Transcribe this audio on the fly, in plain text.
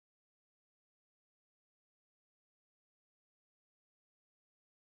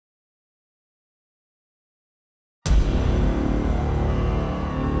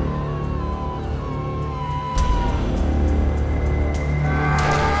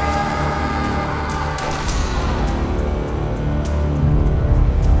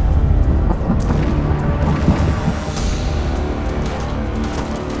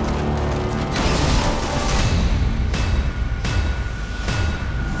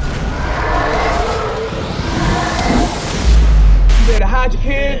hide your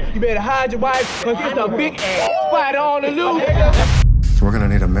kids, you better hide your wife, cause it's a big ass spider on the loose. We're gonna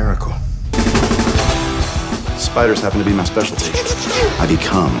need a miracle. Spiders happen to be my specialty. I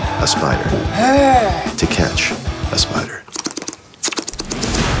become a spider to catch a spider.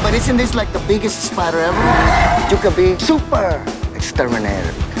 But isn't this like the biggest spider ever? You could be super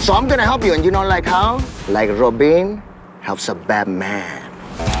exterminator. So I'm gonna help you, and you know like how? Like Robin helps a Batman.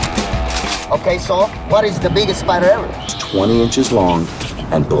 Okay, so what is the biggest spider ever? It's 20 inches long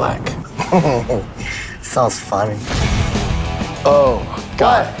and black. Sounds funny. Oh,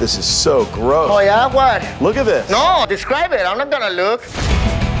 God, What? this is so gross. Oh yeah, what? Look at this. No, describe it. I'm not gonna look.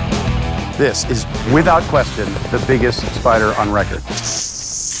 This is, without question, the biggest spider on record.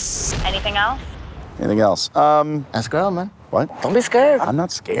 Anything else? Anything else? That's girl, man. What? Don't be scared. I'm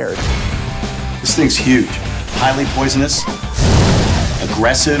not scared. This thing's huge. Highly poisonous,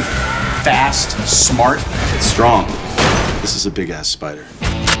 aggressive, fast, smart. It's strong. This is a big-ass spider.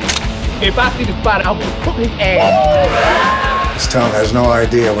 If I see the spider, I'm gonna put his ass. This town has no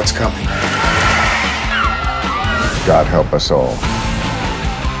idea what's coming. God help us all.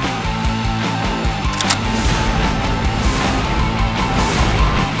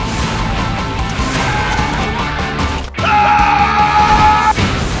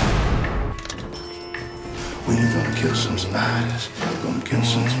 We're gonna kill some spiders. Gonna kill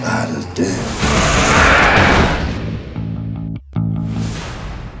some spiders dead.